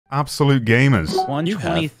Absolute gamers.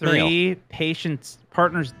 123, patient's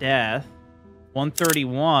partner's death.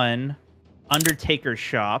 131, Undertaker's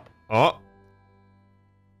shop. Oh.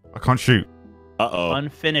 I can't shoot. Uh-oh.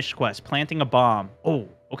 Unfinished quest, planting a bomb. Oh,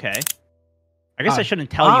 okay. I guess I shouldn't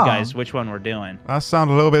tell you guys which one we're doing. That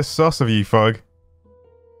sounded a little bit sus of you, Fug.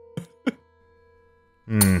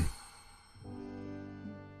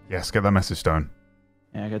 Yes, get that message stone.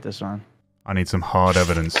 Yeah, I got this one. I need some hard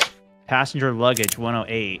evidence. Passenger luggage,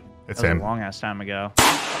 108. It's that was him. a long-ass time ago.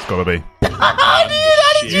 It's gotta be.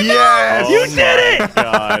 Yes! You did it!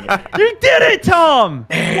 God. You did it, Tom!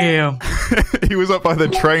 Damn. He was up by the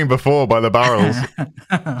train before, by the barrels.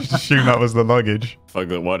 Just assume that was the luggage. Fuck,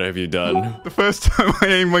 what have you done? The first time I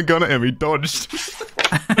aimed my gun at him, he dodged.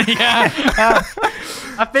 Yeah.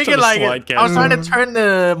 I figured like I was trying to turn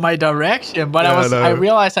my direction, but I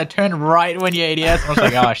realized I turned right when you ADS. I was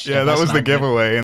like, oh shit. Yeah, that was the giveaway.